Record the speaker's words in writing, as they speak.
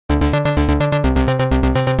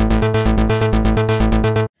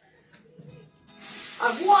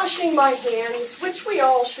washing my hands, which we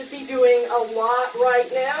all should be doing a lot right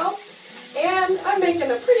now. And I'm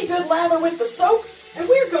making a pretty good lather with the soap, and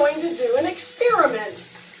we're going to do an experiment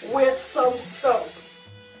with some soap.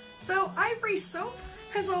 So Ivory soap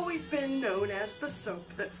has always been known as the soap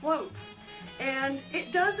that floats. And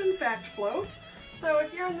it does in fact float. So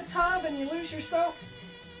if you're in the tub and you lose your soap,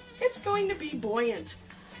 it's going to be buoyant.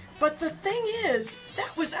 But the thing is,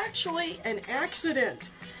 that was actually an accident.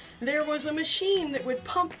 There was a machine that would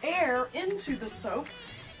pump air into the soap,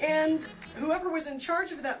 and whoever was in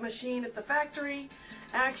charge of that machine at the factory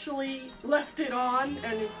actually left it on,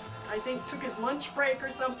 and I think took his lunch break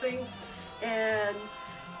or something, and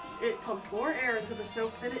it pumped more air into the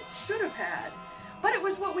soap than it should have had. But it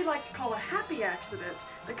was what we like to call a happy accident.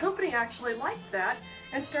 The company actually liked that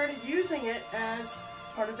and started using it as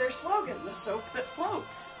part of their slogan, the soap that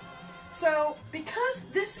floats. So because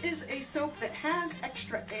this is a soap that has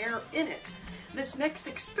extra air in it, this next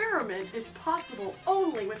experiment is possible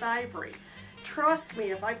only with Ivory. Trust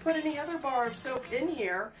me, if I put any other bar of soap in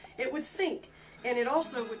here, it would sink, and it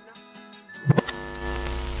also would not.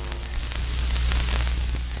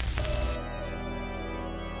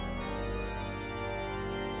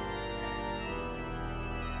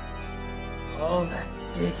 All that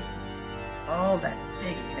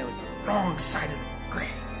digging, and it was the wrong side of the grave.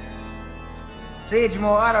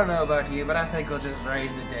 Sagemore, I don't know about you, but I think we'll just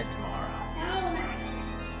raise the dead tomorrow. No,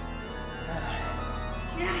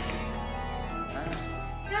 Master. Huh?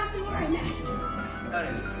 You have to worry, Master.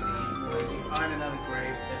 That is a Sagemore. If you find another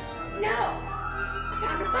grave, this time. No! I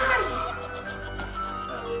found a body!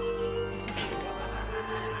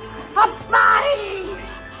 A body!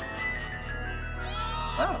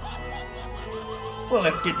 Oh. Well,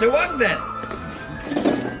 let's get to work then.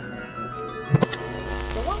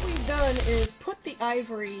 So what we've done is put the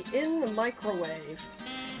Ivory in the microwave,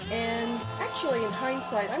 and actually in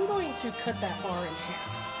hindsight I'm going to cut that bar in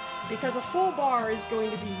half because a full bar is going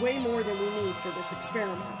to be way more than we need for this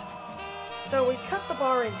experiment. So we cut the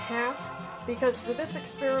bar in half because for this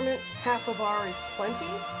experiment half a bar is plenty,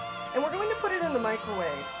 and we're going to put it in the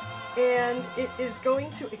microwave, and it is going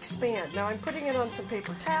to expand. Now I'm putting it on some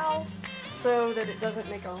paper towels so that it doesn't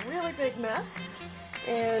make a really big mess.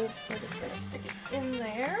 And we're just going to stick it in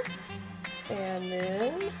there, and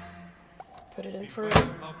then put it in for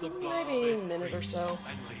maybe a minute or so,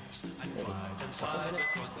 maybe a couple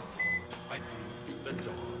minutes.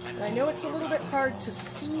 And I know it's a little bit hard to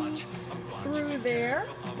see through there,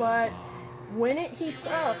 but when it heats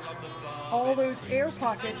up, all those air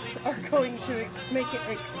pockets are going to make it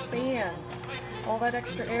expand. All that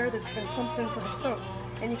extra air that's been pumped into the soap.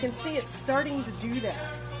 And you can see it's starting to do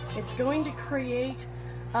that. It's going to create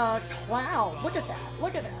a cloud. Look at that.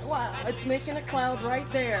 Look at that. Wow. It's making a cloud right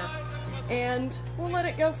there. And we'll let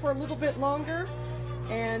it go for a little bit longer,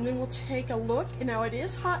 and then we'll take a look. Now it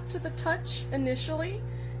is hot to the touch initially.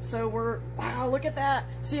 So wow, look at that.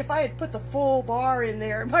 See, if I had put the full bar in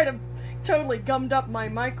there, it might have totally gummed up my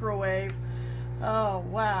microwave. Oh,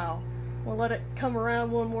 wow. We'll let it come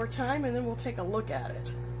around one more time, and then we'll take a look at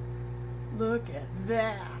it. Look at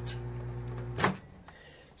that.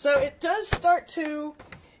 So it does start to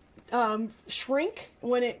shrink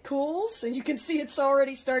when it cools, and you can see it's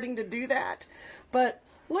already starting to do that. But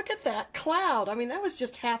look at that cloud. I mean, that was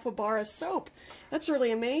just half a bar of soap. That's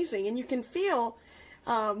really amazing. And you can feel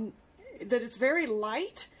that it's very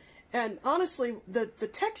light. And honestly, the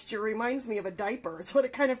texture reminds me of a diaper. It's what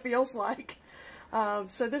it kind of feels like.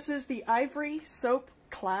 So this is the Ivory Soap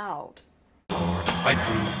Cloud. Right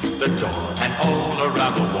through the door and all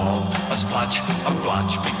around the wall, a splotch, a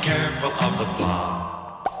blotch, be careful of the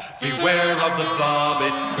blob. Beware of the blob,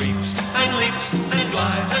 it creeps and leaps and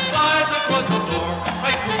glides and slides across the floor.